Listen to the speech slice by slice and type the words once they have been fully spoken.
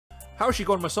How's she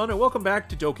going, my son? And welcome back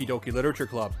to Doki Doki Literature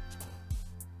Club.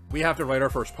 We have to write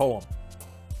our first poem.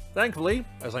 Thankfully,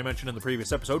 as I mentioned in the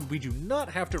previous episode, we do not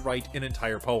have to write an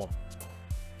entire poem.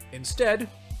 Instead,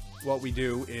 what we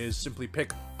do is simply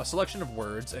pick a selection of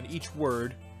words, and each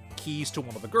word keys to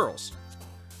one of the girls.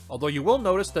 Although you will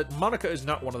notice that Monika is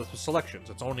not one of the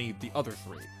selections, it's only the other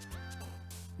three.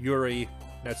 Yuri,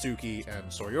 Natsuki,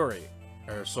 and Sayori.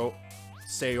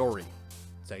 Sayori.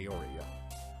 Sayori, yeah.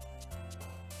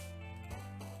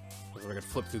 I could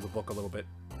flip through the book a little bit.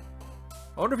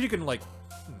 I wonder if you can, like...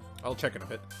 I'll check in a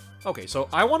bit. Okay, so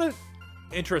I'm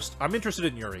interested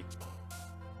in Yuri.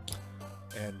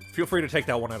 And feel free to take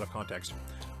that one out of context.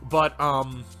 But,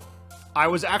 I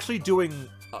was actually doing,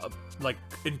 like,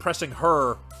 impressing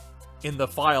her in the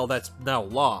file that's now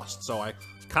lost. So I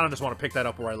kind of just want to pick that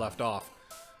up where I left off.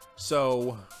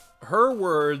 So, her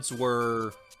words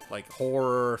were, like,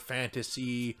 horror,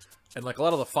 fantasy, and, like, a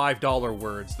lot of the $5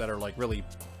 words that are, like, really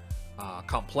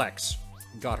complex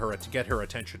got her to get her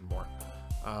attention more.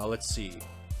 Let's see.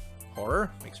 Horror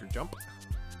makes her jump.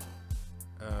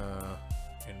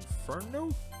 Inferno?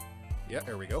 Yeah,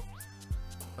 there we go.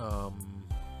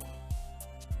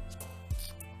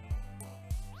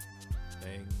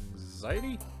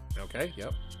 Anxiety? Okay,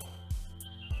 yep.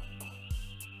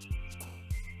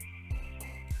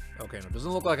 Okay, now it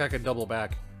doesn't look like I can double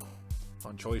back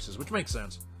on choices, which makes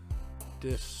sense.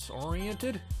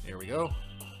 Disoriented? There we go.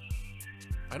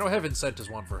 I know Heaven Sent is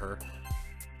one for her.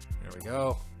 There we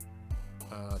go.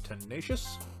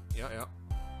 Tenacious? Yeah, yeah.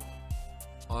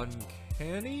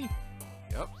 Uncanny?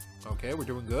 Yep. Okay, we're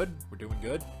doing good. We're doing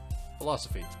good.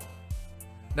 Philosophy.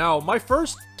 Now, my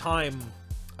first time,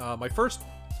 my first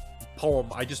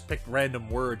poem, I just picked random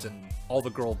words and all the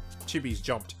girl chibis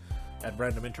jumped at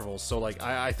random intervals. So, like,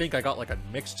 I think I got, like, a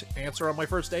mixed answer on my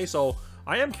first day. So,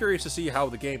 I am curious to see how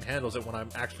the game handles it when I'm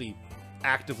actually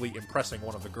actively impressing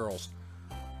one of the girls.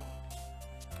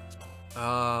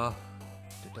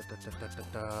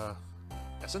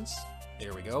 Essence?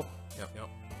 There we go. Yep, yep.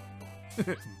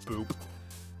 Boop.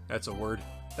 That's a word.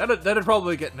 That'd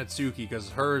probably get Natsuki, because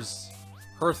her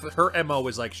MO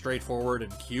is, like, straightforward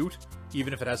and cute,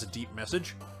 even if it has a deep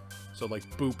message. So, like,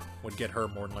 boop would get her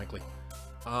more than likely.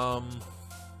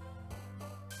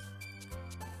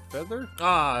 Feather?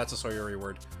 Ah, that's a Sayori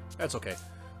word. That's okay.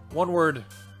 One word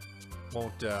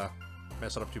won't,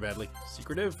 mess it up too badly.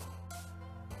 Secretive?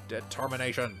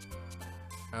 Determination.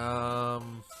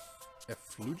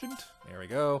 Effulgent? There we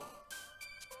go.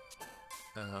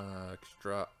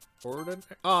 Extraordinary?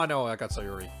 Oh, no, I got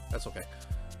Sayori. That's okay.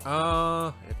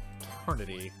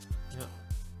 Eternity. Yeah.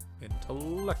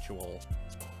 Intellectual.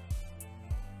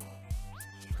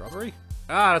 Strawberry?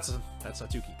 Ah, that's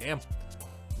Natsuki. Damn.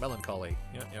 Melancholy.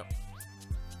 Yep, yep.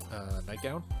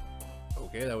 Nightgown?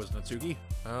 Okay, that was Natsuki.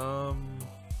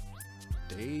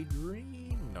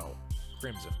 Daydream? No.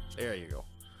 Crimson. There you go.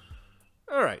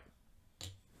 Alright.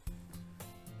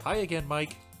 Hi again,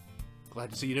 Mike. Glad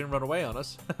to see you didn't run away on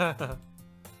us.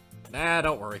 Nah,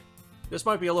 don't worry. This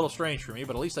might be a little strange for me,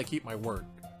 but at least I keep my word.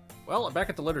 Well, I'm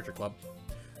back at the Literature Club.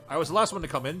 I was the last one to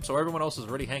come in, so everyone else is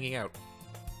already hanging out.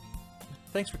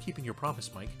 Thanks for keeping your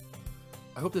promise, Mike.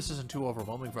 I hope this isn't too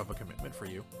overwhelming of a commitment for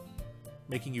you.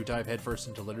 Making you dive headfirst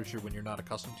into literature when you're not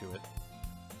accustomed to it.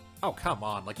 Oh, come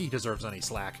on, like he deserves any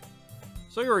slack.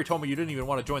 So you already told me you didn't even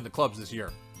want to join the clubs this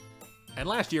year. And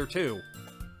last year, too.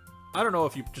 I don't know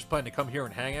if you just plan to come here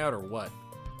and hang out or what,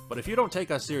 but if you don't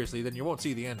take us seriously, then you won't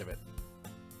see the end of it.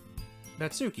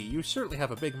 Natsuki, you certainly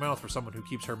have a big mouth for someone who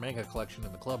keeps her manga collection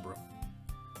in the club room.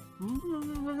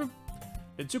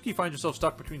 Natsuki finds herself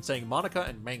stuck between saying Monika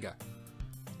and manga.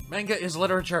 Manga is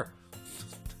literature!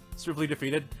 Swiftly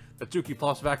defeated, Natsuki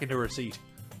plops back into her seat.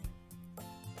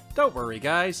 Don't worry,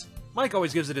 guys. Mike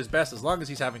always gives it his best as long as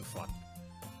he's having fun.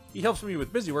 He helps me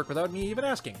with busy work without me even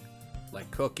asking. Like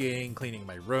cooking, cleaning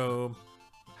my room.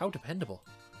 How dependable.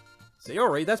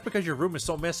 Sayori, that's because your room is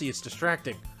so messy it's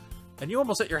distracting. And you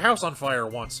almost set your house on fire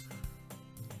once.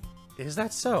 Is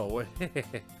that so?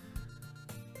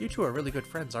 You two are really good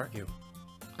friends, aren't you?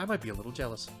 I might be a little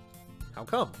jealous. How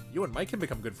come? You and Mike can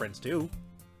become good friends too.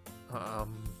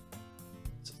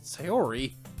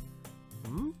 Sayori?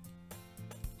 Hmm?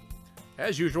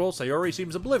 As usual, Sayori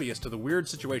seems oblivious to the weird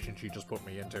situation she just put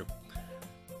me into.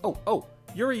 Oh,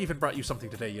 Yuri even brought you something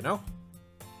today, you know?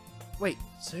 Wait,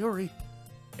 Sayori?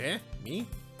 Eh? Me?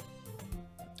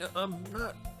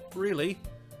 Not really.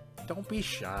 Don't be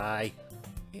shy.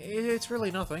 It's really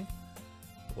nothing.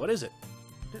 What is it?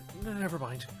 Never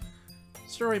mind.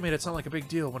 Story made it sound like a big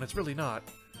deal when it's really not.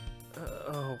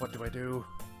 Oh, what do I do?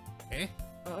 Eh?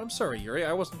 I'm sorry, Yuri,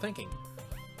 I wasn't thinking.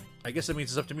 I guess it means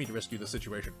it's up to me to rescue the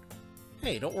situation.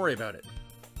 Hey, don't worry about it.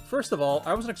 First of all,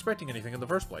 I wasn't expecting anything in the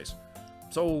first place.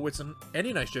 So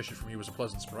any nice gesture from you was a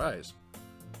pleasant surprise.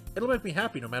 It'll make me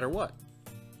happy no matter what.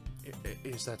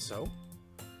 Is that so?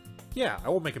 Yeah, I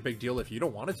won't make a big deal if you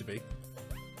don't want it to be.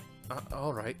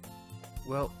 Alright.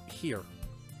 Well, here.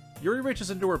 Yuri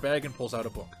reaches into her bag and pulls out a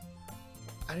book.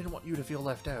 I didn't want you to feel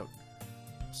left out.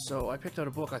 So I picked out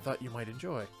a book I thought you might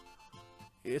enjoy.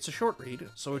 It's a short read,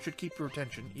 so it should keep your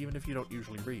attention even if you don't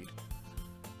usually read.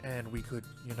 And we could,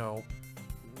 you know,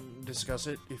 discuss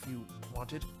it if you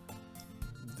wanted.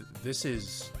 How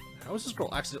is this girl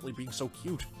accidentally being so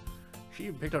cute? She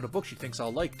even picked out a book she thinks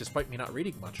I'll like, despite me not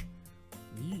reading much.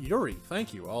 Yuri,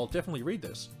 thank you. I'll definitely read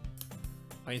this.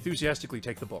 I enthusiastically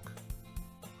take the book.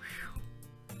 Whew.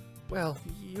 Well,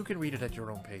 you can read it at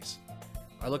your own pace.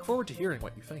 I look forward to hearing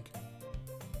what you think.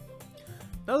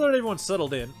 Now that everyone's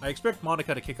settled in, I expect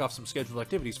Monica to kick off some scheduled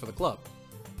activities for the club.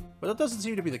 But that doesn't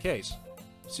seem to be the case.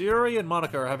 Yuri and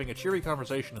Monica are having a cheery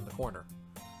conversation in the corner.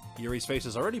 Yuri's face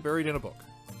is already buried in a book.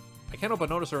 I can't help but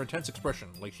notice her intense expression,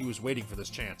 like she was waiting for this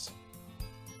chance.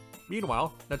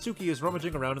 Meanwhile, Natsuki is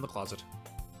rummaging around in the closet.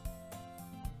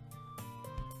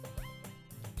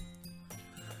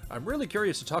 I'm really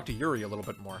curious to talk to Yuri a little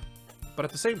bit more, but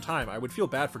at the same time, I would feel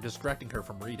bad for distracting her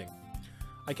from reading.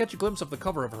 I catch a glimpse of the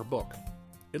cover of her book.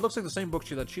 It looks like the same book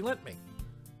that she lent me.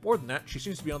 More than that, she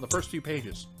seems to be on the first few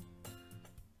pages.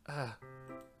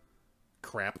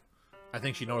 Crap. I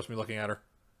think she noticed me looking at her.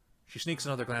 She sneaks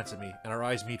another glance at me, and our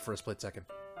eyes meet for a split second.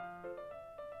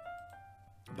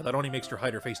 But that only makes her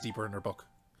hide her face deeper in her book.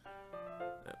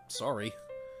 Sorry.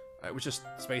 I was just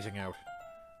spacing out.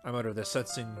 I'm out of this,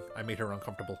 sensing I made her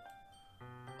uncomfortable.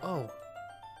 Oh,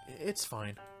 it's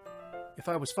fine. If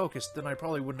I was focused, then I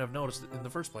probably wouldn't have noticed it in the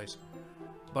first place.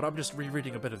 But I'm just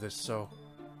rereading a bit of this, so...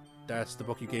 That's the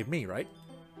book you gave me, right?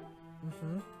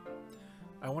 Mm-hmm.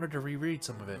 I wanted to reread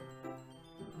some of it.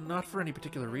 Not for any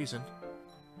particular reason.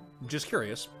 Just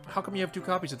curious, how come you have two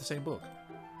copies of the same book?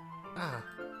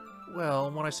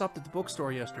 Well, when I stopped at the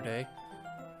bookstore yesterday...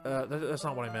 that's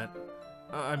not what I meant.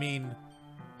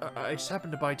 I just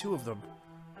happened to buy two of them.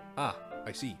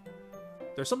 I see.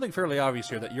 There's something fairly obvious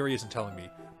here that Yuri isn't telling me,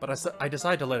 but I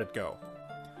decide to let it go.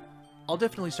 I'll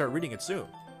definitely start reading it soon.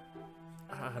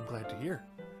 I'm glad to hear.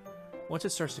 Once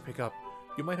it starts to pick up,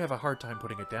 you might have a hard time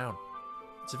putting it down.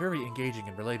 It's a very engaging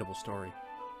and relatable story.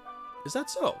 Is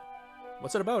that so?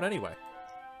 What's it about, anyway?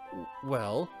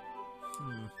 Well...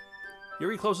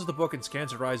 Yuri closes the book and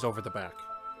scans her eyes over the back.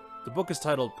 The book is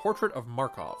titled Portrait of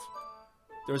Markov.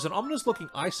 There's an ominous-looking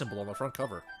eye symbol on the front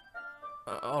cover.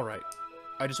 Alright.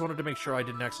 I just wanted to make sure I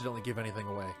didn't accidentally give anything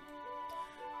away.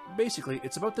 Basically,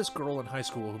 it's about this girl in high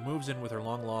school who moves in with her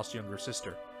long-lost younger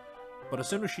sister. But as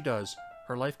soon as she does,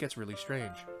 her life gets really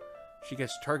strange. She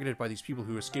gets targeted by these people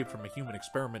who escaped from a human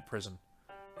experiment prison.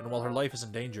 And while her life is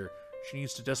in danger, she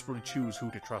needs to desperately choose who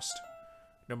to trust.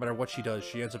 No matter what she does,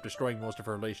 she ends up destroying most of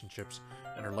her relationships,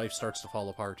 and her life starts to fall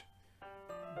apart.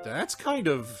 That's kind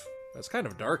of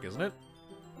dark, isn't it?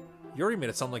 Yuri made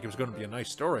it sound like it was going to be a nice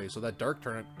story, so that dark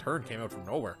turn came out from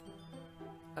nowhere.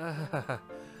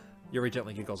 Yuri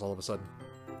gently giggles all of a sudden.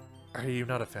 Are you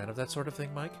not a fan of that sort of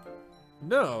thing, Mike?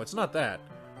 No, it's not that.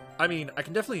 I mean, I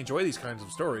can definitely enjoy these kinds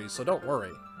of stories, so don't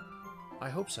worry.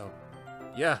 I hope so.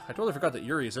 Yeah, I totally forgot that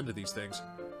Yuri is into these things.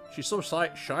 She's so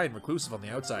shy and reclusive on the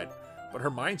outside, but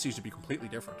her mind seems to be completely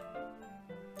different.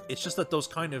 It's just that those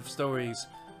kind of stories,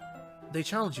 they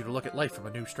challenge you to look at life from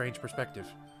a new, strange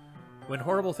perspective. When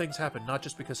horrible things happen not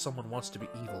just because someone wants to be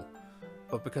evil,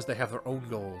 but because they have their own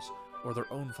goals, or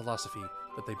their own philosophy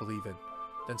that they believe in,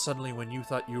 then suddenly when you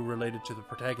thought you were related to the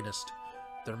protagonist,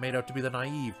 they're made out to be the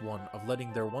naive one of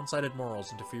letting their one-sided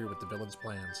morals interfere with the villain's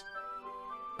plans.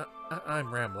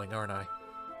 I'm rambling, aren't I?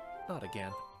 Not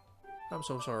again. I'm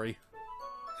so sorry.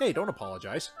 Hey, don't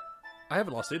apologize. I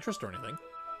haven't lost interest or anything.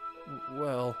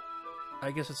 Well,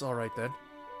 I guess it's alright then.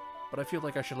 But I feel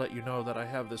like I should let you know that I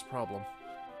have this problem.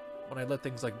 When I let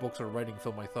things like books or writing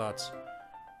fill my thoughts,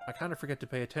 I kind of forget to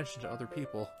pay attention to other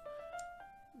people.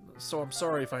 So I'm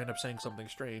sorry if I end up saying something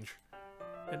strange.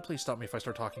 And please stop me if I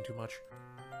start talking too much.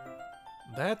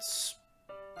 I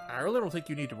really don't think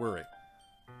you need to worry.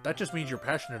 That just means you're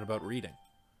passionate about reading.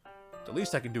 The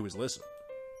least I can do is listen.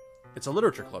 It's a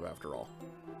literature club, after all.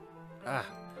 Well,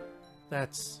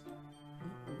 that's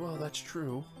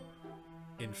true.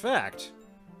 In fact,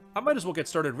 I might as well get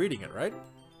started reading it, right?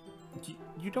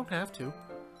 You don't have to.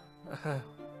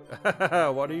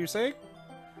 What are you saying?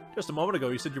 Just a moment ago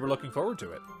you said you were looking forward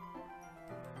to it.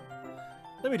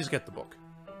 Let me just get the book.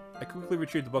 I quickly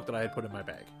retrieved the book that I had put in my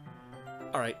bag.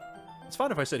 Alright, it's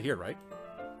fine if I sit here, right?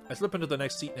 I slip into the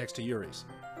next seat next to Yuri's.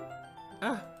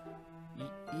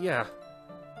 Yeah.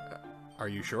 Are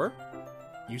you sure?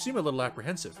 You seem a little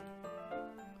apprehensive.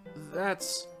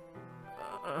 That's...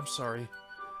 I'm sorry.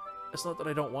 It's not that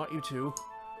I don't want you to.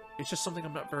 It's just something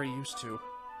I'm not very used to.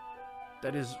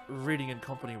 That is, reading in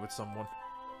company with someone.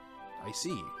 I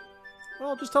see.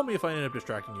 Well, just tell me if I end up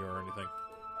distracting you or anything.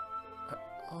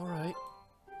 Alright.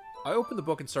 I open the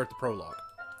book and start the prologue.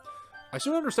 I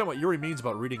soon understand what Yuri means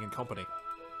about reading in company.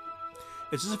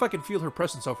 It's as if I can feel her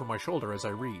presence over my shoulder as I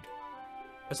read.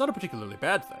 It's not a particularly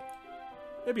bad thing.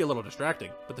 Maybe a little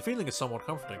distracting, but the feeling is somewhat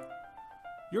comforting.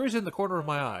 Yuri's in the corner of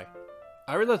my eye.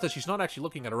 I realize that she's not actually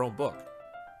looking at her own book.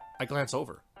 I glance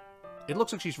over. It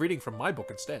looks like she's reading from my book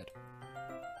instead.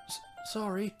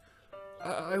 Sorry.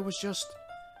 I was just...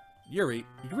 Yuri,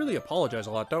 you really apologize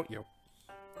a lot, don't you?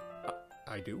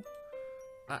 I do?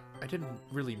 I didn't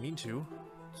really mean to.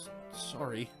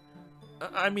 Sorry.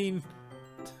 I mean...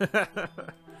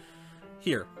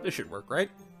 Here, this should work, right?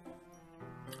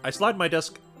 I slide my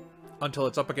desk until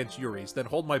it's up against Yuri's, then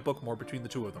hold my book more between the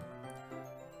two of them.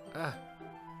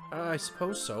 I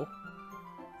suppose so.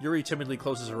 Yuri timidly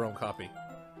closes her own copy.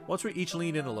 Once we each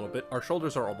lean in a little bit, our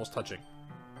shoulders are almost touching.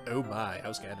 Oh my,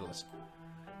 how scandalous.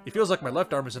 It feels like my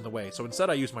left arm is in the way, so instead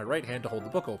I use my right hand to hold the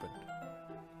book open.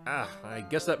 I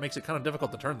guess that makes it kind of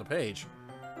difficult to turn the page.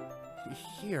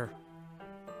 Here.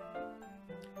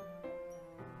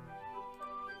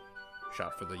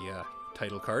 Shot for the,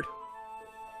 title card.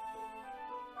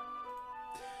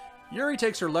 Yuri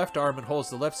takes her left arm and holds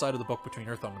the left side of the book between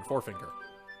her thumb and forefinger.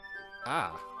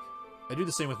 I do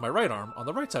the same with my right arm on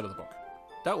the right side of the book.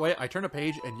 That way, I turn a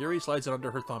page and Yuri slides it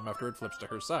under her thumb after it flips to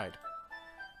her side.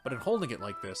 But in holding it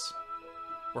like this,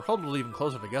 we're huddled even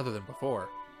closer together than before.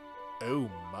 Oh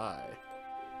my.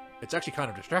 It's actually kind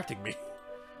of distracting me.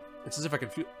 It's as if I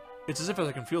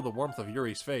can feel the warmth of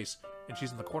Yuri's face, and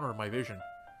she's in the corner of my vision.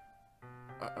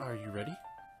 Are you ready?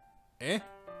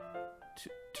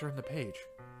 Turn the page.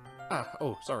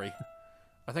 Oh, sorry.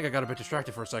 I think I got a bit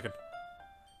distracted for a second.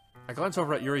 I glance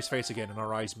over at Yuri's face again, and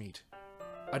our eyes meet.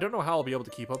 I don't know how I'll be able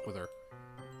to keep up with her.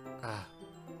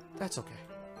 That's okay.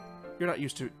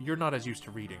 You're not as used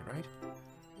to reading, right?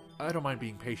 I don't mind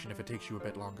being patient if it takes you a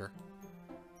bit longer.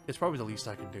 It's probably the least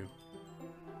I can do.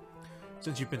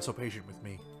 Since you've been so patient with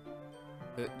me.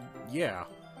 Yeah.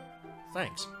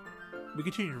 Thanks. We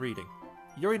continue reading.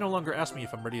 Yuri no longer asks me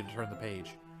if I'm ready to turn the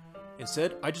page.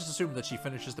 Instead, I just assume that she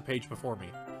finishes the page before me,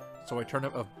 so I turn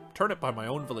it by my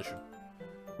own volition.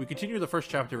 We continue the first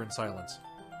chapter in silence.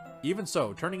 Even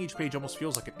so, turning each page almost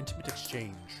feels like an intimate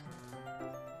exchange.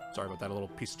 Sorry about that, a little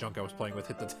piece of junk I was playing with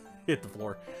hit the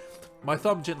floor. My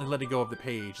thumb gently letting go of the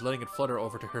page, letting it flutter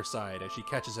over to her side as she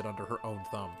catches it under her own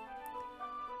thumb.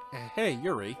 Hey,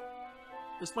 Yuri.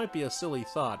 This might be a silly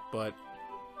thought, but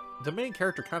the main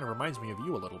character kind of reminds me of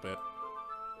you a little bit.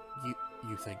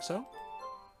 You think so?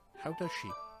 How does she?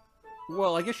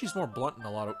 Well, I guess she's more blunt in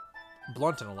a lot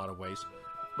of ways,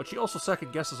 but she also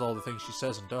second guesses all the things she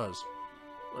says and does.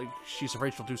 Like, she's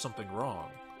afraid she'll do something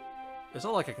wrong. It's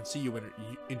not like I can see you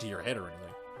into your head or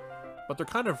anything, but they're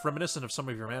kind of reminiscent of some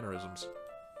of your mannerisms.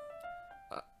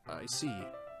 I see.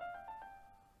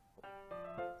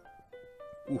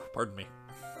 Ooh, pardon me.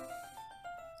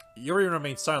 Yuri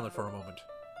remains silent for a moment.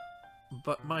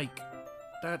 But Mike,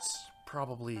 that's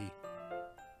probably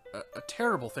a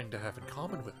terrible thing to have in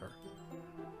common with her.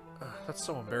 That's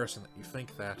so embarrassing that you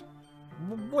think that.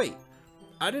 Wait,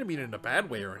 I didn't mean it in a bad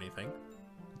way or anything.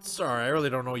 Sorry, I really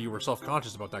don't know you were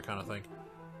self-conscious about that kind of thing.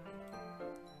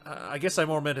 I guess I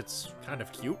more meant it's kind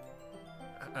of cute.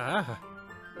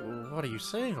 What are you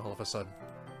saying all of a sudden?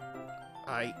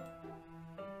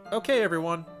 Okay,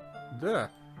 everyone. I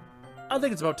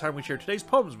think it's about time we share today's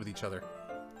poems with each other.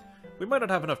 We might not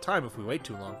have enough time if we wait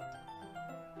too long.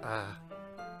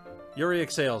 Yuri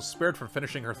exhales, spared from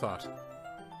finishing her thought.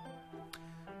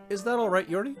 Is that alright,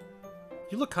 Yuri?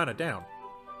 You look kinda down.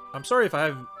 I'm sorry if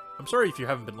you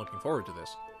haven't been looking forward to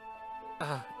this.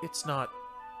 It's not...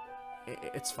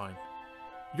 It's fine.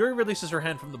 Yuri releases her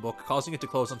hand from the book, causing it to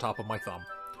close on top of my thumb.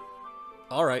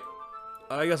 Alright.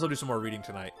 I guess I'll do some more reading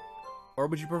tonight. Or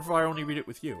would you prefer I only read it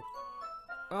with you?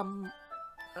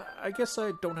 I guess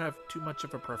I don't have too much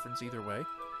of a preference either way.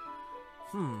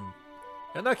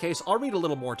 In that case, I'll read a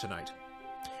little more tonight.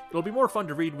 It'll be more fun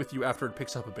to read with you after it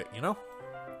picks up a bit, you know?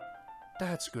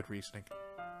 That's good reasoning.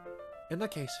 In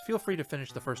that case, feel free to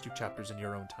finish the first 2 chapters in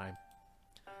your own time.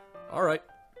 Alright.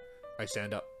 I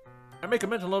stand up. I make a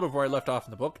mental note of where I left off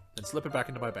in the book, then slip it back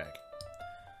into my bag.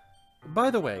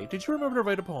 By the way, did you remember to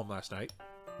write a poem last night?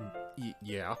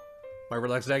 Yeah. My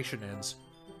relaxation ends.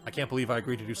 I can't believe I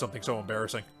agreed to do something so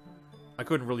embarrassing. I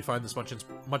couldn't really find this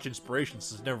much inspiration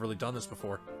since I've never really done this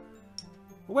before.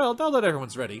 Well, now that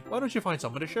everyone's ready, why don't you find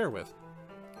someone to share with?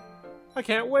 I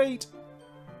can't wait!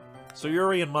 So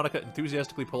Yuri and Monica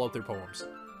enthusiastically pull out their poems.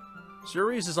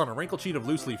 Yuri's is on a wrinkled sheet of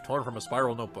loose leaf torn from a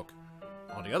spiral notebook.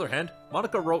 On the other hand,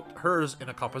 Monica wrote hers in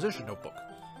a composition notebook.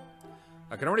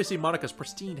 I can already see Monica's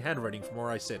pristine handwriting from where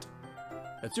I sit.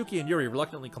 Atsuki and Yuri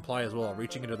reluctantly comply as well,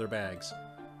 reaching into their bags.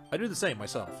 I do the same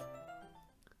myself.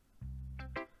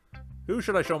 Who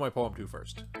should I show my poem to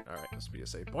first? Alright, this will be a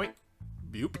save point.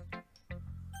 Boop.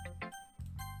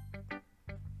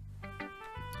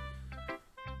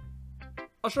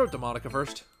 I'll show it to Monica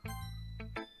first.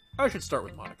 I should start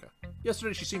with Monica.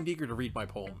 Yesterday she seemed eager to read my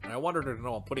poem, and I wanted her to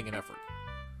know I'm putting in effort.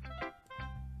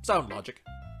 Sound logic.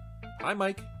 Hi,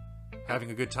 Mike. Having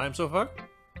a good time so far?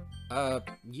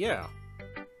 Yeah.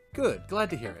 Good, glad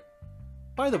to hear it.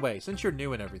 By the way, since you're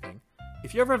new and everything,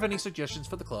 if you ever have any suggestions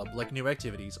for the club, like new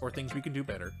activities or things we can do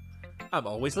better, I'm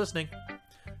always listening.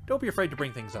 Don't be afraid to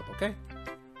bring things up, okay?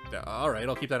 Alright,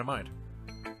 I'll keep that in mind.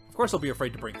 Of course I'll be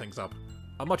afraid to bring things up.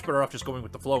 I'm much better off just going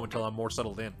with the flow until I'm more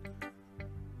settled in.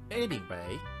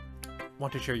 Anyway,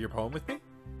 want to share your poem with me?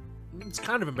 It's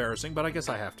kind of embarrassing, but I guess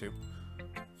I have to.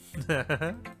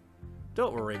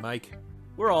 Don't worry, Mike.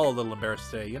 We're all a little embarrassed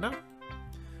today, you know?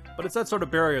 But it's that sort of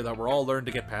barrier that we're all learning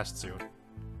to get past soon.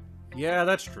 Yeah,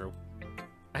 that's true.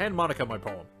 I hand Monica my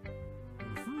poem.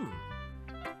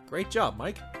 Great job,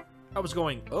 Mike. I was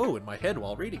going, oh, in my head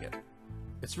while reading it.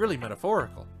 It's really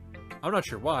metaphorical. I'm not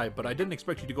sure why, but I didn't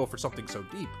expect you to go for something so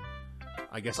deep.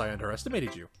 I guess I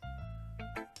underestimated you.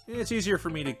 It's easiest for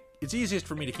me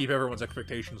to keep everyone's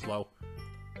expectations low.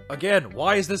 Again,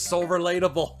 why is this so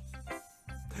relatable?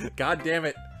 God damn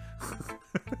it.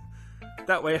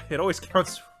 That way, it always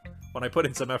counts when I put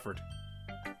in some effort.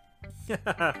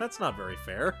 That's not very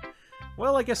fair.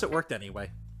 Well, I guess it worked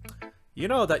anyway. You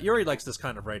know that Yuri likes this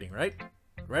kind of writing, right?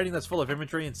 Writing that's full of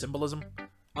imagery and symbolism.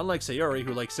 Unlike Sayori,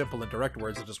 who likes simple and direct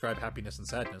words that describe happiness and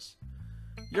sadness.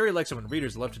 Yuri likes it when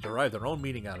readers love to derive their own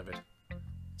meaning out of it.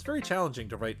 It's very challenging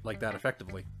to write like that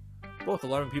effectively, both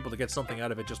allowing people to get something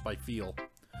out of it just by feel,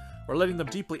 or letting them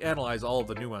deeply analyze all of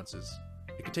the nuances.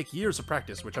 It can take years of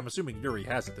practice, which I'm assuming Yuri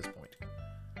has at this point.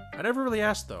 I never really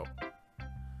asked, though.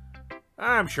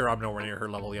 I'm sure I'm nowhere near her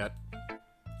level yet.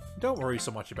 Don't worry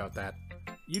so much about that.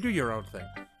 You do your own thing.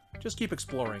 Just keep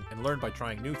exploring and learn by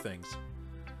trying new things.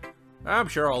 I'm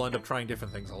sure I'll end up trying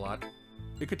different things a lot.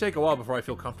 It could take a while before I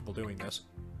feel comfortable doing this.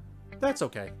 That's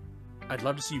okay. I'd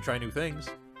love to see you try new things.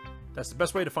 That's the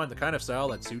best way to find the kind of style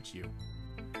that suits you.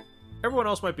 Everyone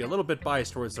else might be a little bit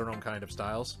biased towards their own kind of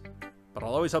styles, but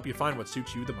I'll always help you find what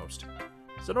suits you the most.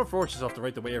 So don't force yourself to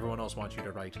write the way everyone else wants you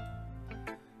to write.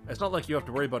 It's not like you have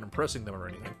to worry about impressing them or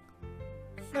anything.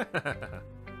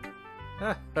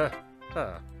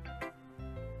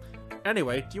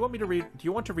 Anyway, do you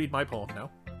want to read my poem now?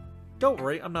 Don't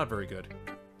worry, I'm not very good.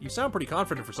 You sound pretty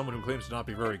confident for someone who claims to not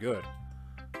be very good.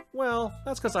 Well,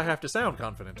 that's because I have to sound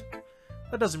confident.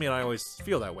 That doesn't mean I always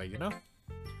feel that way, you know?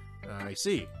 I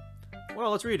see. Well,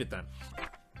 let's read it then.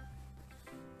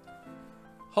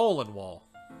 Hole in wall.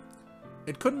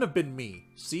 It couldn't have been me.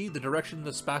 See, the direction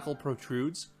the spackle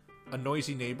protrudes? A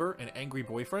noisy neighbor, an angry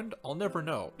boyfriend? I'll never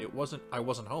know. I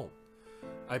wasn't home.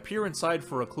 I peer inside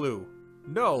for a clue.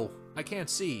 No, I can't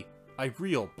see. I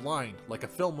reel, blind, like a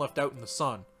film left out in the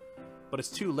sun. But it's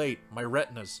too late. My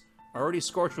retinas are already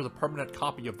scorched with a permanent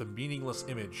copy of the meaningless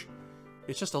image.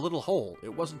 It's just a little hole.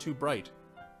 It wasn't too bright.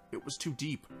 It was too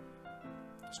deep.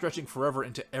 Stretching forever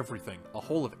into everything. A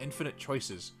hole of infinite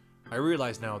choices. I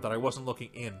realize now that I wasn't looking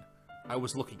in. I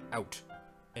was looking out.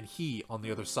 And he, on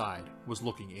the other side, was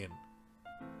looking in.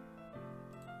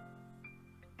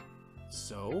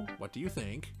 So, what do you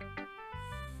think?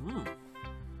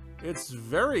 It's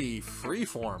very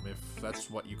freeform, if that's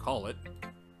what you call it.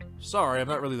 Sorry, I'm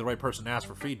not really the right person to ask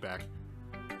for feedback.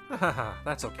 Haha,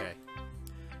 that's okay.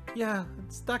 Yeah,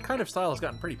 that kind of style has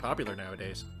gotten pretty popular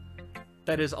nowadays.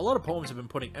 That is, a lot of poems have been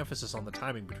putting emphasis on the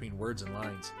timing between words and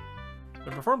lines.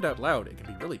 When performed out loud, it can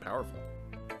be really powerful.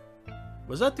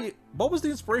 What was the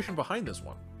inspiration behind this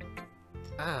one?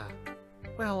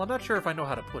 Well, I'm not sure if I know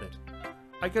how to put it.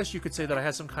 I guess you could say that I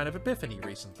had some kind of epiphany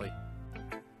recently.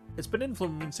 It's been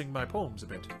influencing my poems a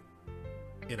bit.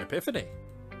 An epiphany?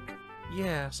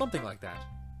 Yeah, something like that.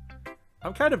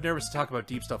 I'm kind of nervous to talk about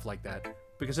deep stuff like that,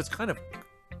 because it's kind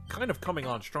of coming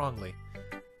on strongly.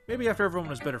 Maybe after everyone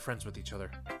was better friends with each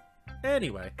other.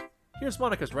 Anyway, here's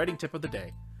Monica's writing tip of the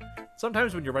day.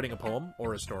 Sometimes when you're writing a poem,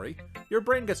 or a story, your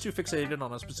brain gets too fixated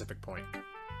on a specific point.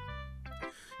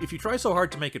 If you try so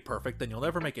hard to make it perfect, then you'll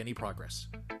never make any progress.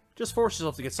 Just force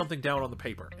yourself to get something down on the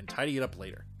paper, and tidy it up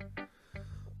later.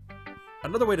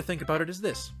 Another way to think about it is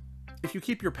this. If you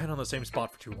keep your pen on the same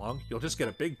spot for too long, you'll just get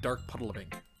a big dark puddle of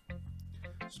ink.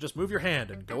 So just move your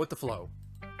hand and go with the flow.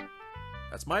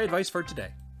 That's my advice for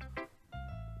today.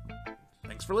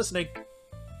 Thanks for listening.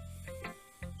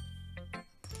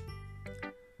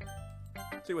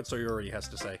 See what Yuri has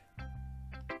to say.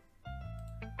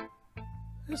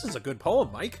 This is a good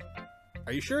poem, Mike.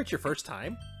 Are you sure it's your first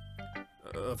time?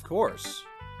 Of course.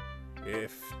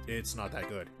 If it's not that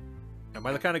good. Am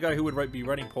I the kind of guy who would be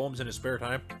writing poems in his spare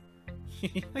time?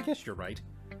 I guess you're right.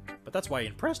 But that's why it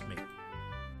impressed me.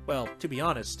 Well, to be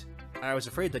honest, I was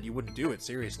afraid that you wouldn't do it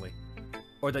seriously.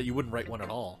 Or that you wouldn't write one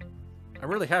at all. I'm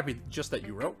really happy just that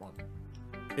you wrote one.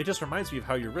 It just reminds me of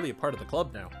how you're really a part of the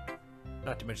club now.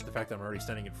 Not to mention the fact that I'm already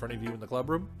standing in front of you in the club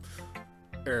room.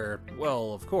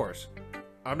 Well, of course.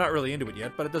 I'm not really into it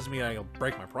yet, but it doesn't mean I'll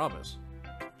break my promise.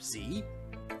 See?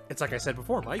 It's like I said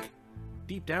before, Mike.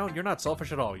 Deep down, you're not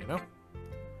selfish at all, you know?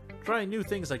 Trying new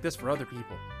things like this for other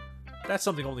people. That's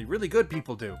something only really good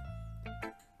people do.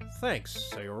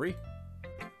 Thanks, Sayori.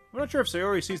 I'm not sure if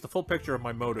Sayori sees the full picture of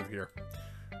my motive here.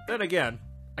 Then again,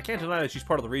 I can't deny that she's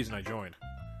part of the reason I joined.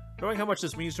 Knowing how much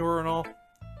this means to her and all?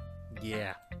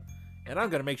 Yeah. And I'm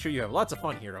gonna make sure you have lots of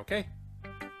fun here, okay?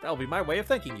 That'll be my way of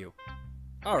thanking you.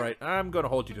 Alright, I'm gonna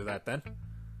hold you to that then.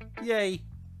 Yay!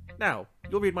 Now,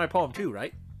 you'll read my poem too,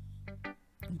 right?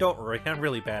 Don't worry, I'm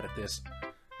really bad at this.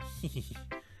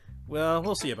 Well,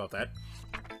 we'll see about that.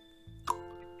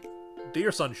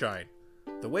 Dear Sunshine,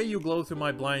 the way you glow through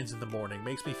my blinds in the morning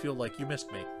makes me feel like you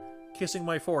missed me. Kissing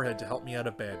my forehead to help me out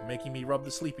of bed, making me rub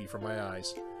the sleepy from my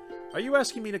eyes. Are you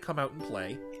asking me to come out and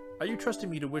play? Are you trusting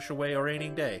me to wish away a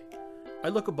raining day? I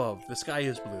look above, the sky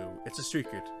is blue, it's a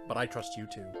secret, but I trust you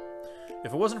too.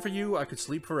 If it wasn't for you, I could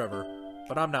sleep forever,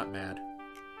 but I'm not mad.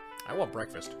 I want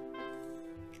breakfast.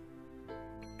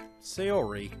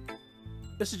 Sayori,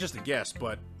 this is just a guess,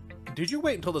 but did you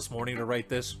wait until this morning to write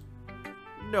this?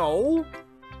 No.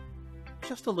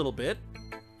 Just a little bit.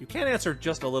 You can't answer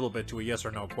just a little bit to a yes or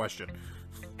no question.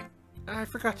 I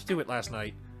forgot to do it last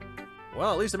night.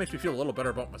 Well, at least it makes me feel a little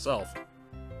better about myself.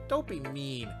 Don't be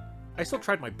mean. I still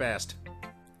tried my best.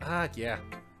 Yeah.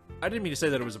 I didn't mean to say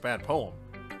that it was a bad poem.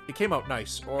 It came out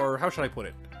nice, or how should I put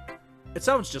it? It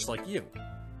sounds just like you.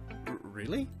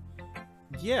 Really?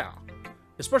 Yeah.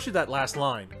 Especially that last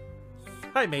line.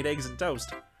 I made eggs and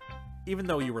toast. Even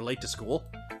though you were late to school.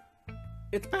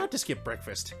 It's bad to skip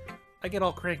breakfast. I get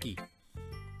all cranky.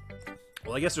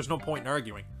 Well, I guess there's no point in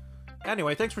arguing.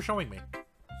 Anyway, thanks for showing me.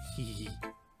 Hee.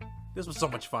 This was so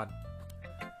much fun.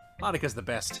 Monika's the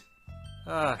best.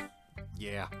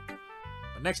 Yeah.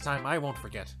 But next time, I won't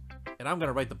forget. And I'm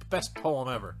gonna write the best poem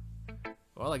ever.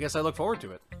 Well, I guess I look forward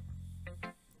to it.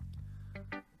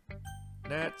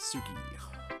 Natsuki.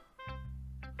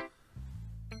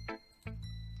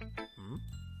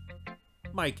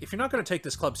 Mike, if you're not gonna take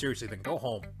this club seriously, then go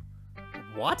home.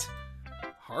 What?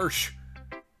 Harsh.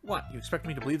 What, you expect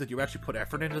me to believe that you actually put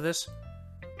effort into this?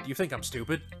 Do you think I'm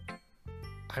stupid?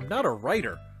 I'm not a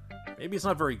writer. Maybe it's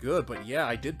not very good, but yeah,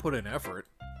 I did put in effort.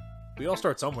 We all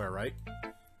start somewhere, right?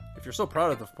 If you're so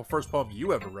proud of the first poem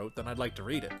you ever wrote, then I'd like to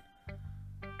read it.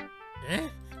 Eh?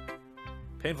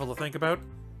 Painful to think about?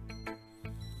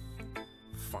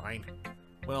 Fine.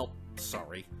 Well,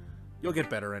 sorry. You'll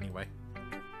get better anyway.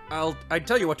 I'd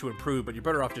tell you what to improve, but you're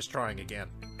better off just trying again.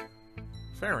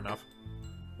 Fair enough.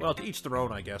 Well, to each their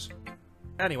own, I guess.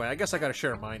 Anyway, I guess I gotta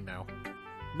share mine now.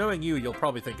 Knowing you, you'll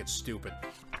probably think it's stupid.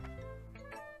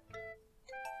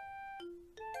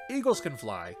 Eagles can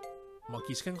fly.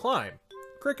 Monkeys can climb.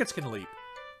 Crickets can leap.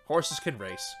 Horses can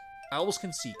race. Owls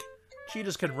can seek.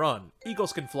 Cheetahs can run.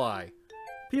 Eagles can fly.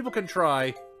 People can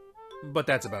try. But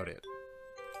that's about it.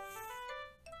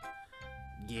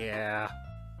 Yeah.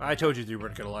 I told you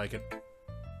weren't gonna like it.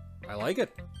 I like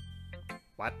it.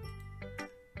 What?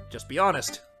 Just be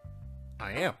honest.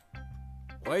 I am.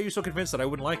 Why are you so convinced that I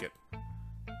wouldn't like it?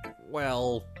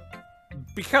 Well,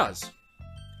 because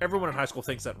everyone in high school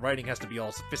thinks that writing has to be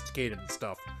all sophisticated and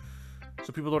stuff,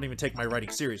 so people don't even take my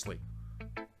writing seriously.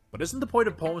 But isn't the point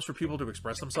of poems for people to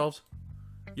express themselves?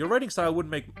 Your writing style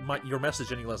wouldn't make your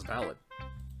message any less valid.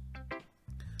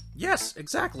 Yes,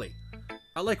 exactly.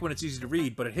 I like when it's easy to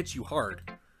read, but it hits you hard.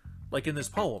 Like in this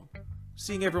poem.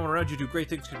 Seeing everyone around you do great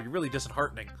things can be really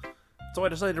disheartening. So I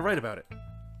decided to write about it.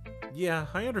 Yeah,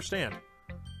 I understand.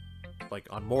 Like,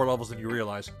 on more levels than you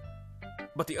realize.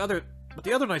 But the other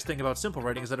nice thing about simple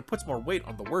writing is that it puts more weight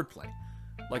on the wordplay.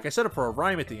 Like, I set up for a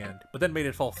rhyme at the end, but then made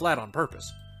it fall flat on purpose.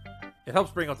 It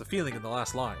helps bring out the feeling in the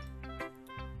last line.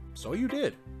 So you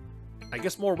did. I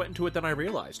guess more went into it than I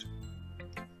realized.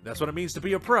 That's what it means to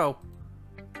be a pro.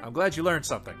 I'm glad you learned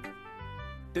something.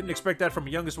 Didn't expect that from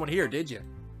the youngest one here, did you?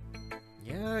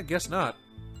 Yeah, I guess not.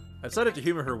 I decided to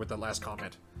humor her with that last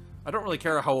comment. I don't really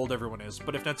care how old everyone is,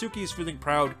 but if Natsuki is feeling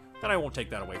proud, then I won't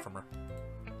take that away from her.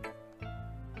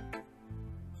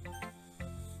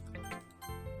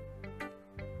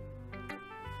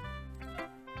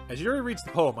 As Yuri reads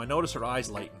the poem, I notice her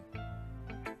eyes lighten.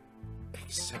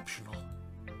 Exceptional.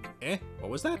 Eh?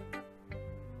 What was that?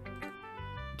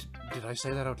 Did I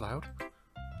say that out loud?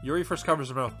 Yuri first covers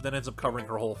her mouth, then ends up covering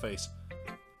her whole face.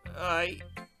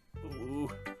 Ooh.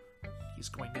 He's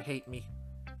going to hate me.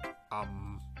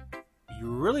 You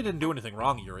really didn't do anything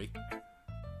wrong, Yuri.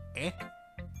 Eh?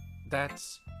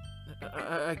 That's...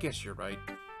 I guess you're right.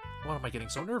 What am I getting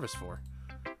so nervous for?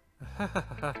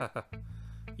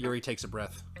 Yuri takes a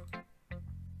breath.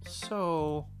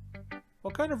 So,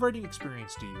 what kind of writing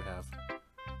experience do you have?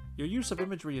 Your use of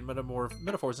imagery and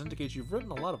metaphors indicates you've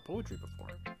written a lot of poetry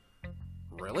before.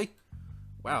 Really?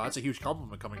 Wow, that's a huge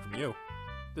compliment coming from you.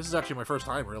 This is actually my first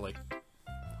time, really.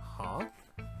 Huh?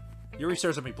 Yuri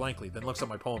stares at me blankly, then looks at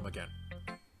my poem again.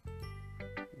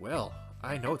 Well,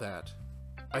 I know that.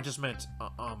 I just meant,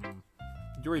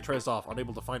 Yuri trails off,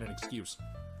 unable to find an excuse.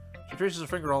 She traces her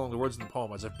finger along the words in the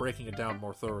poem as if breaking it down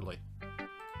more thoroughly.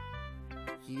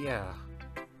 Yeah.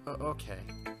 Okay.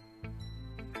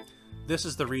 This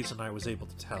is the reason I was able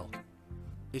to tell.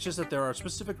 It's just that there are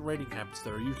specific writing habits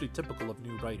that are usually typical of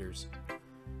new writers.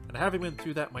 And having been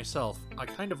through that myself, I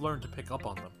kind of learned to pick up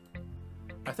on them.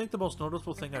 I think the most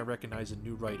noticeable thing I recognize in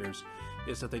new writers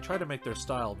is that they try to make their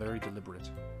style very deliberate.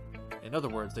 In other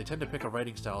words, they tend to pick a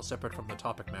writing style separate from the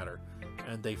topic matter,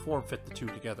 and they form-fit the two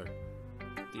together.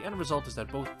 The end result is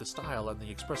that both the style and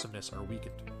the expressiveness are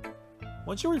weakened.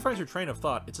 Once Yuri finds her train of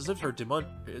thought, it's as if her demeanor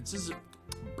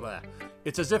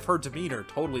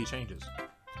totally changes.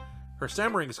 Her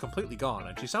stammering is completely gone,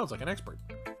 and she sounds like an expert.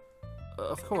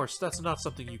 Of course, that's not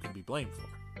something you can be blamed for.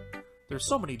 There's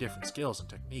so many different skills and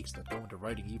techniques that go into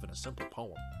writing even a simple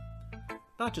poem.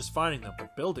 Not just finding them,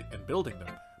 but building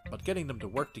them, but getting them to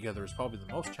work together is probably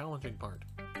the most challenging part.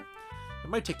 It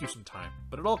might take you some time,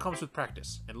 but it all comes with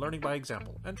practice, and learning by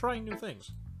example, and trying new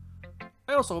things.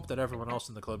 I also hope that everyone else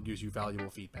in the club gives you valuable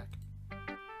feedback.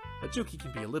 Atsuki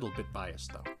can be a little bit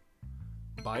biased, though.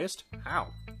 Biased? How?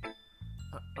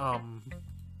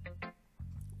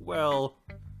 Well,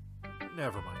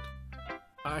 never mind.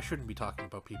 I shouldn't be talking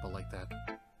about people like that.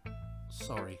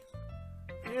 Sorry.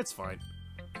 It's fine.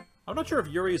 I'm not sure if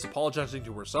Yuri is apologizing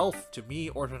to herself, to me,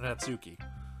 or to Natsuki.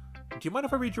 Do you mind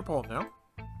if I read your poem now?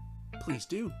 Please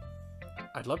do.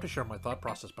 I'd love to share my thought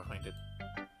process behind it.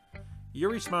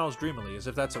 Yuri smiles dreamily, as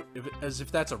if that's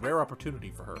a rare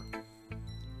opportunity for her.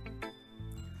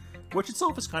 Which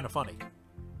itself is kind of funny.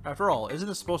 After all, isn't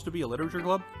this supposed to be a literature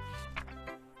club?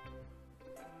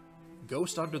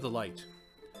 Ghost under the light.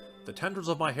 The tendrils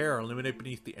of my hair illuminate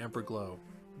beneath the amber glow.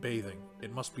 Bathing.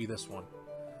 It must be this one.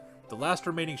 The last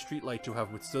remaining streetlight to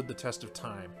have withstood the test of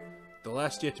time. The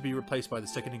last yet to be replaced by the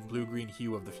sickening blue-green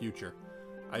hue of the future.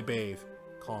 I bathe,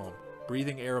 calm,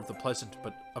 breathing air of the present,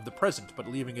 but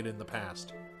leaving it in the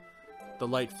past. The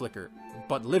light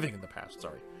living in the past,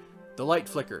 sorry. The light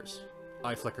flickers.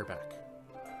 I flicker back.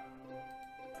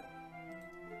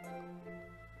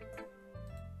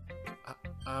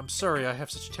 I'm sorry I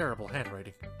have such terrible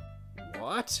handwriting.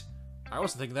 What? I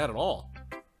wasn't thinking that at all.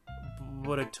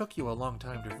 But it took you a long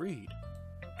time to read.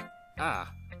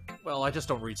 Ah, well, I just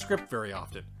don't read script very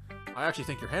often. I actually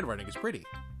think your handwriting is pretty.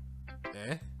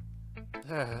 Eh?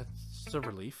 It's a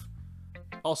relief.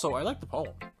 Also, I like the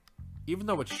poem. Even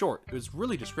though it's short, it was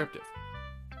really descriptive.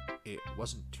 It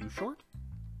wasn't too short?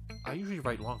 I usually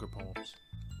write longer poems.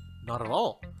 Not at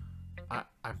all.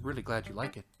 I'm really glad you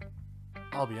like it.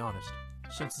 I'll be honest.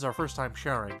 Since it's our first time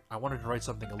sharing, I wanted to write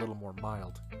something a little more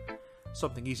mild.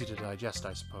 Something easy to digest,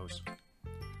 I suppose.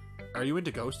 Are you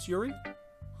into ghosts, Yuri?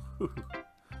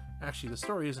 Actually, the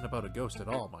story isn't about a ghost at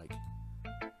all, Mike.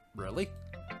 Really?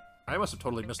 I must have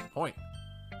totally missed the point.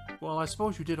 Well, I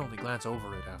suppose you did only glance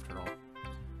over it, after all.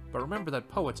 But remember that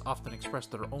poets often express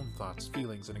their own thoughts,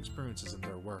 feelings, and experiences in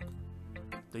their work.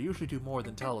 They usually do more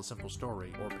than tell a simple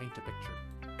story or paint a picture.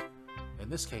 In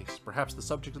this case, perhaps the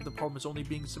subject of the poem is only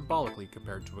being symbolically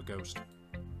compared to a ghost.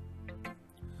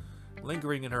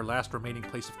 Lingering in her last remaining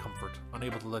place of comfort,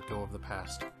 unable to let go of the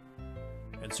past.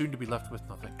 And soon to be left with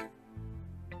nothing.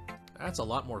 That's a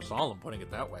lot more solemn, putting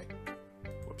it that way.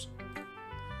 Whoops.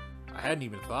 I hadn't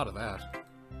even thought of that.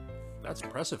 That's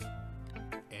impressive.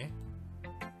 Eh?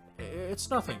 It's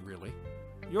nothing, really.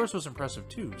 Yours was impressive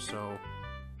too, so...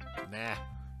 Nah.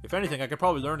 If anything, I could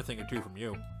probably learn a thing or two from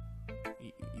you.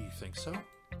 You think so?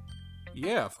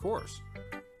 Yeah, of course.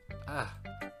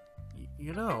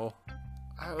 You know,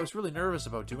 I was really nervous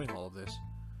about doing all of this.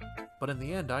 But in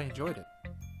the end, I enjoyed it.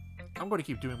 I'm going to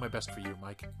keep doing my best for you,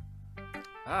 Mike.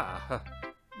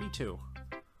 Me too.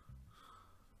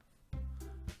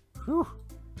 Whew.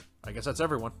 I guess that's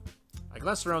everyone. I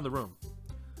glanced around the room.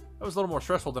 That was a little more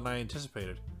stressful than I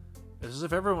anticipated. It's as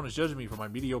if everyone is judging me for my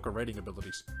mediocre writing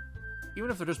abilities. Even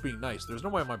if they're just being nice, there's no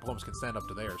way my poems can stand up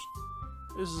to theirs.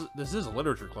 This is a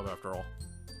literature club, after all.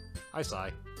 I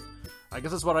sigh. I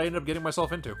guess that's what I ended up getting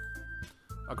myself into.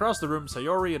 Across the room,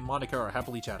 Sayori and Monika are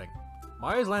happily chatting.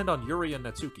 My eyes land on Yuri and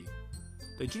Natsuki.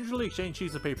 They gingerly exchange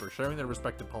sheets of paper, sharing their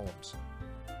respective poems.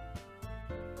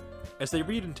 As they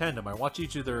read in tandem, I watch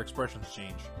each of their expressions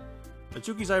change.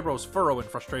 Natsuki's eyebrows furrow in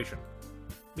frustration.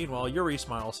 Meanwhile, Yuri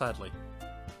smiles sadly.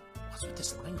 What's with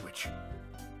this language?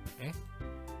 Eh?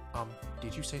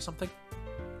 Did you say something?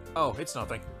 Oh, it's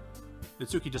nothing.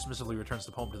 Natsuki dismissively returns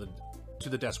the poem to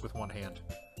the desk with one hand.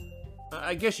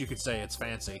 I guess you could say it's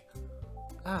fancy.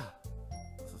 Ah,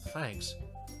 thanks.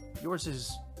 Yours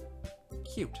is...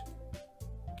 cute.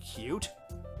 Cute?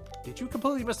 Did you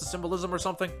completely miss the symbolism or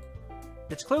something?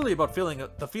 It's clearly about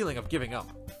the feeling of giving up.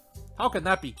 How can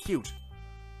that be cute?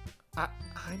 I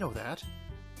know that.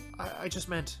 I just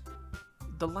meant...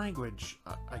 the language,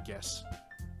 I guess.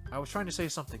 I was trying to say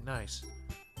something nice.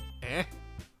 Eh?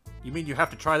 You mean you have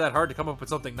to try that hard to come up with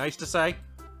something nice to say?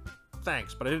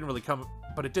 Thanks, but it didn't really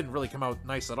come out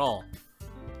nice at all.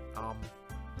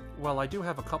 Well, I do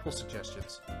have a couple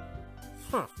suggestions.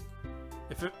 Huh.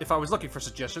 If I was looking for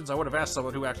suggestions, I would have asked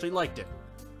someone who actually liked it.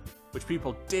 Which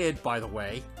people did, by the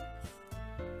way.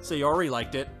 Sayori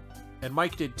liked it, and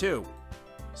Mike did too.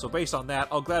 So based on that,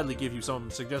 I'll gladly give you some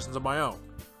suggestions of my own.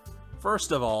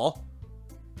 First of all...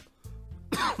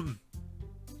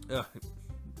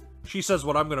 she says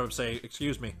what I'm gonna say.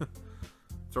 Excuse me.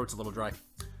 Throat's a little dry.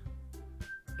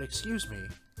 Excuse me.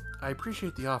 I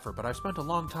appreciate the offer, but I've spent a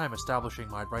long time establishing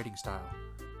my writing style.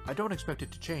 I don't expect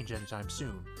it to change anytime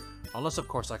soon, unless of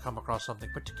course I come across something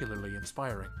particularly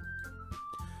inspiring.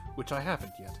 Which I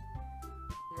haven't yet.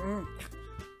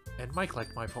 And Mike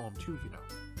liked my poem too, you know.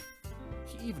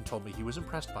 He even told me he was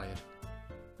impressed by it.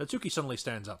 Natsuki suddenly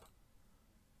stands up.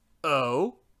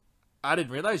 Oh? I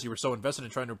didn't realize you were so invested in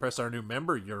trying to impress our new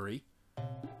member, Yuri.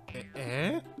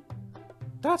 Eh?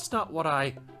 That's not what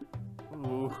I...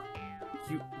 Ooh.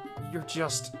 You're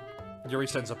just... Yuri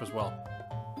stands up as well.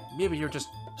 Maybe you're just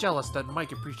jealous that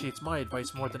Mike appreciates my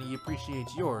advice more than he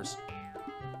appreciates yours.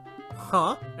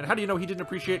 Huh? And how do you know he didn't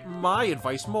appreciate my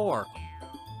advice more?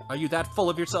 Are you that full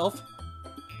of yourself?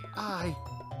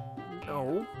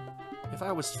 No. If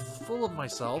I was full of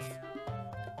myself,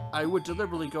 I would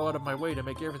deliberately go out of my way to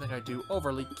make everything I do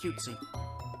overly cutesy.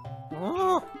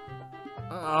 Oh.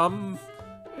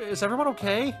 Is everyone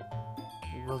okay?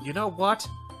 Well, you know what?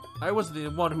 I wasn't the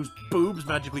one whose boobs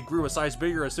magically grew a size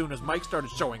bigger as soon as Mike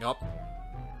started showing up.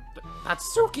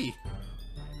 Natsuki!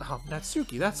 Oh,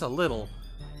 Natsuki, that's a little...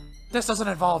 This doesn't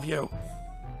involve you!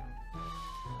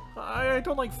 I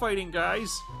don't like fighting,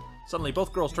 guys. Suddenly,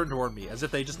 both girls turned toward me, as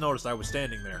if they just noticed I was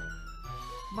standing there.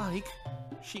 Mike,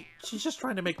 she's just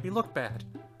trying to make me look bad.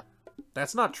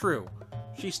 That's not true.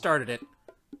 She started it.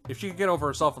 If she could get over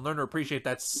herself and learn to appreciate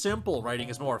that simple writing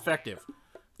is more effective,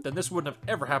 then this wouldn't have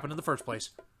ever happened in the first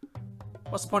place.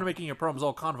 What's the point of making your poems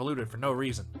all convoluted for no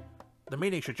reason? The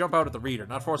meaning should jump out at the reader,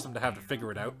 not force them to have to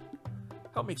figure it out.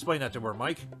 Help me explain that to her,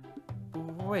 Mike.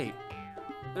 Wait.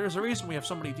 There's a reason we have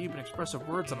so many deep and expressive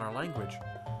words in our language.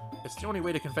 It's the only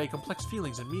way to convey complex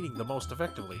feelings and meaning the most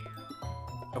effectively.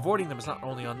 Avoiding them is not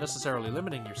only unnecessarily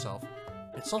limiting yourself,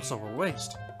 it's also a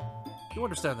waste. You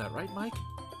understand that, right, Mike?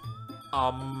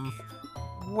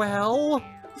 Well...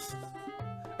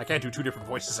 I can't do two different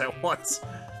voices at once.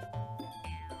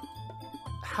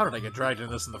 How did I get dragged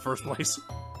into this in the first place?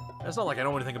 It's not like I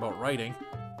know anything about writing,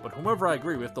 but whomever I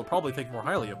agree with, they'll probably think more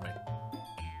highly of me.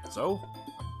 So,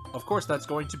 of course that's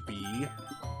going to be...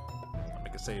 I'll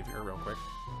make a save here real quick.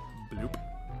 Bloop.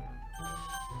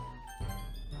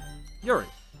 Yuri.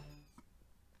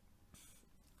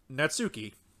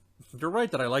 Natsuki, you're right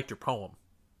that I liked your poem.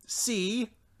 See?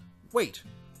 Wait.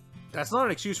 That's not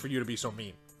an excuse for you to be so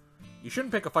mean. You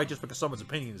shouldn't pick a fight just because someone's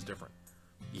opinion is different.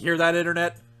 You hear that,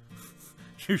 Internet?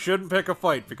 You shouldn't pick a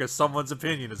fight because someone's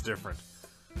opinion is different.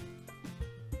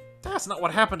 That's not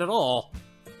what happened at all.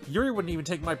 Yuri wouldn't even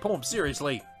take my poem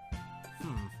seriously.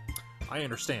 I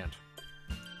understand.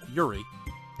 Yuri.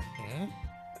 Eh?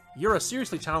 You're a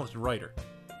seriously talented writer,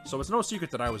 so it's no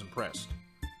secret that I was impressed.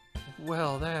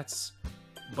 Well, that's...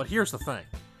 But here's the thing.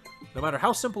 No matter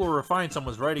how simple or refined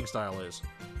someone's writing style is,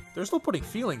 there's no putting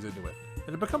feelings into it,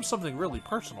 and it becomes something really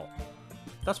personal.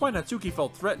 That's why Natsuki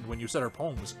felt threatened when you said her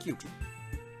poem was cute.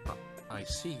 I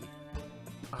see.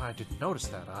 I didn't notice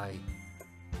that.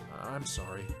 I'm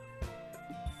sorry.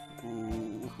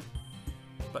 Ooh.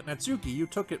 But Natsuki, you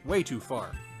took it way too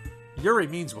far. Yuri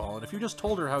means well, and if you just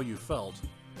told her how you felt,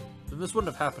 then this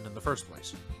wouldn't have happened in the first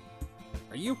place.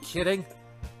 Are you kidding?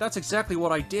 That's exactly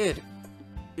what I did.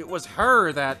 It was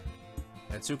her that...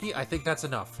 Natsuki, I think that's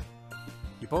enough.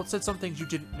 You both said some things you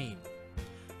didn't mean.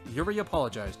 Yuri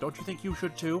apologized. Don't you think you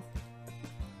should too?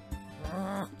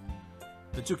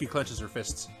 Natsuki clenches her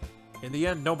fists. In the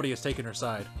end, nobody has taken her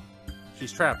side.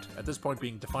 She's trapped, at this point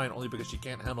being defiant only because she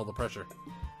can't handle the pressure.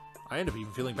 I end up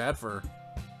even feeling bad for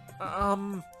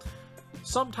her.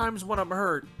 Sometimes when I'm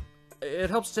hurt, it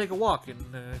helps to take a walk and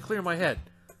clear my head.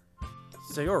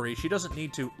 Sayori, she doesn't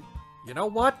need to... You know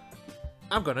what?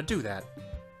 I'm gonna do that.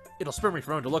 It'll spur me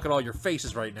from to look at all your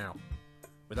faces right now.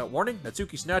 Without warning,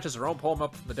 Natsuki snatches her own poem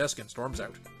up from the desk and storms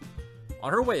out.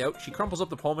 On her way out, she crumples up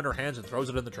the poem in her hands and throws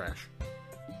it in the trash.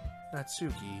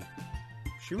 Natsuki...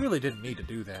 She really didn't need to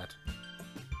do that.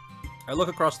 I look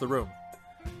across the room.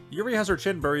 Yuri has her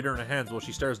chin buried in her hands while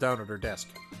she stares down at her desk.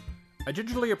 I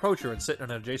gingerly approach her and sit in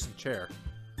an adjacent chair.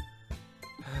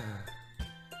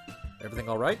 Everything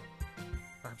alright?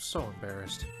 I'm so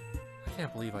embarrassed. I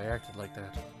can't believe I acted like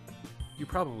that. You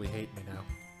probably hate me now.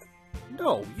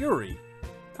 No, Yuri!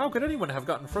 How could anyone have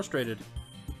gotten frustrated?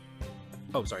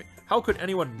 Oh, sorry. How could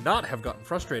anyone not have gotten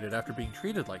frustrated after being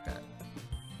treated like that?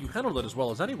 You handled it as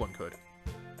well as anyone could.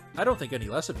 I don't think any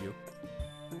less of you.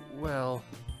 Well...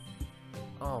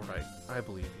 Alright, I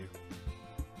believe you.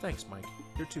 Thanks, Mike.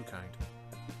 You're too kind.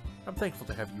 I'm thankful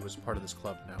to have you as part of this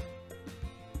club now.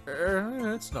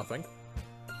 It's nothing.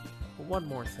 One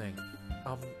more thing.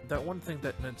 That one thing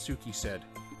that Natsuki said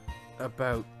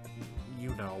about,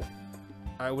 you know,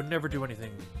 I would never do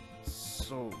anything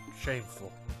so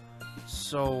shameful.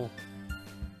 So...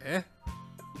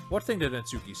 What thing did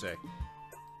Natsuki say?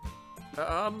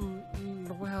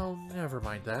 Well, never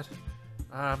mind that.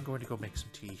 I'm going to go make some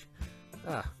tea.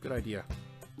 Ah, good idea.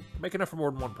 Make enough for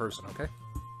more than one person, okay?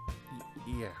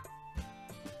 Yeah.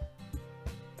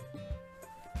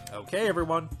 Okay,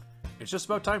 everyone. It's just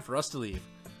about time for us to leave.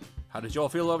 How did you all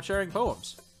feel about sharing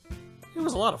poems? It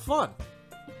was a lot of fun.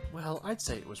 Well, I'd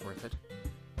say it was worth it.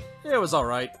 It was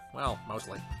alright. Well,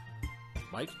 mostly.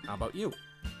 Mike, how about you?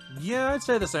 Yeah, I'd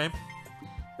say the same.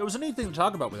 It was a neat thing to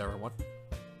talk about with everyone.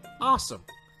 Awesome.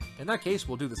 In that case,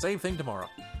 we'll do the same thing tomorrow.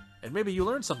 And maybe you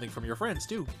learn something from your friends,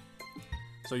 too.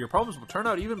 So your poems will turn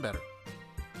out even better.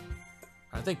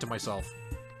 I think to myself,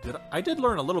 I did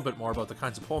learn a little bit more about the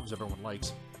kinds of poems everyone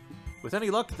likes. With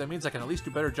any luck, that means I can at least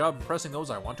do a better job impressing those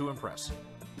I want to impress.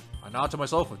 I nod to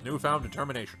myself with newfound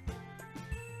determination.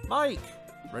 Mike!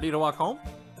 Ready to walk home?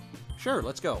 Sure,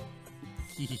 let's go.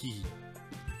 Hehehe.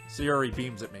 Sayori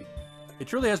beams at me. It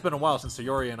truly has been a while since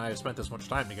Sayori and I have spent this much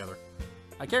time together.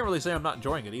 I can't really say I'm not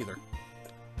enjoying it either.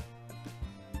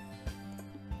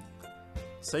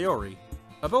 Sayori,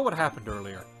 about what happened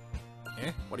earlier.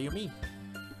 What do you mean?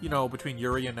 You know, between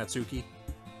Yuri and Natsuki.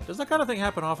 Does that kind of thing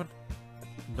happen often?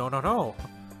 No.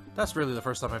 That's really the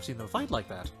first time I've seen them fight like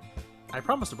that. I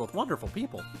promise they're both wonderful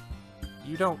people.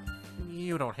 You don't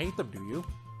hate them, do you?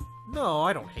 No,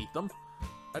 I don't hate them.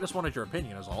 I just wanted your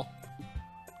opinion is all.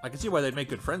 I can see why they'd make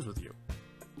good friends with you.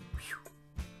 Whew.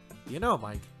 You know,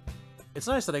 Mike, it's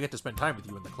nice that I get to spend time with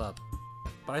you in the club.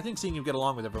 But I think seeing you get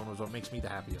along with everyone is what makes me the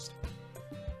happiest.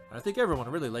 And I think everyone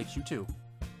really likes you too.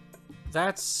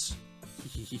 That's...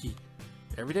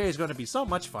 Every day is going to be so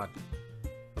much fun.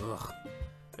 Ugh.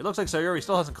 It looks like Sayori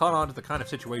still hasn't caught on to the kind of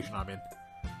situation I'm in.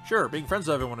 Sure, being friends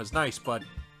with everyone is nice, but...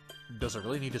 Does it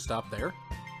really need to stop there?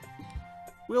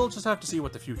 We'll just have to see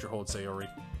what the future holds, Sayori.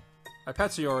 I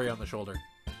pat Sayori on the shoulder.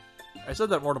 I said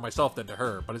that more to myself than to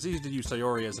her, but it's easy to use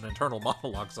Sayori as an internal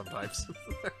monologue sometimes.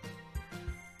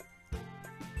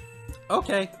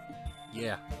 Okay.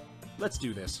 Yeah. Let's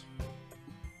do this.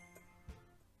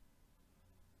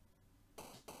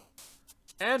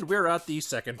 And we're at the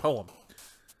second poem.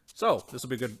 So, this will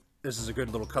be good. This is a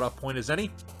good little cutoff point as any.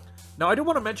 Now, I do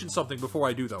want to mention something before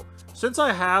I do, though. Since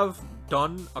I have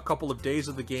done a couple of days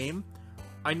of the game,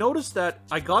 I noticed that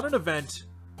I got an event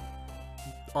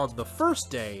on the first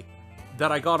day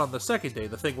that I got on the second day,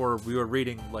 the thing where we were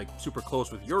reading, like, super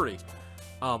close with Yuri.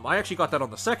 I actually got that on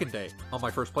the second day, on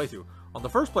my first playthrough. On the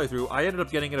first playthrough, I ended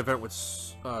up getting an event with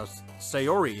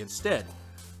Sayori instead,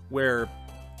 where,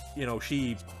 you know,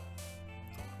 she...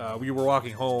 we were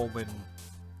walking home and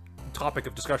topic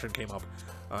of discussion came up.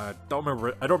 I don't remember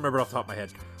it off the top of my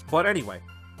head. But anyway,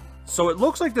 so it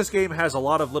looks like this game has a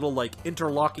lot of little, like,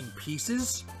 interlocking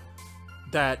pieces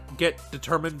that get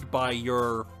determined by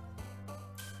your...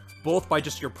 both by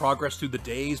just your progress through the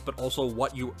days, but also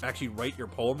what you actually write your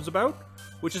poems about,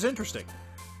 which is interesting.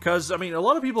 Because, I mean, a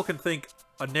lot of people can think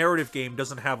a narrative game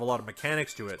doesn't have a lot of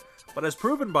mechanics to it, but as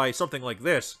proven by something like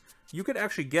this, you can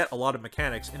actually get a lot of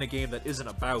mechanics in a game that isn't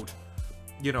about,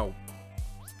 you know,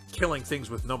 killing things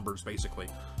with numbers, basically.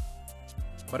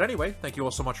 But anyway, thank you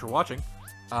all so much for watching.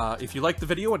 If you like the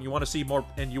video and you want to see more,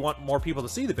 and you want more people to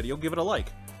see the video, give it a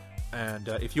like. And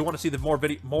if you want to see the more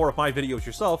of my videos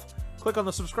yourself, click on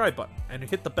the subscribe button and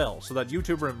hit the bell so that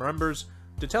YouTube remembers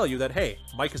to tell you that, hey,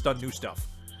 Mike has done new stuff.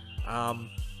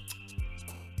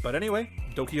 But anyway,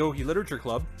 Doki Doki Literature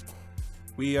Club,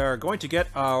 we are going to get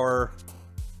our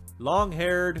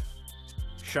long-haired,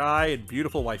 shy, and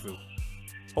beautiful waifu.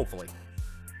 Hopefully.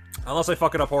 Unless I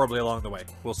fuck it up horribly along the way.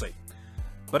 We'll see.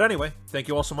 But anyway, thank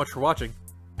you all so much for watching,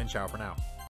 and ciao for now.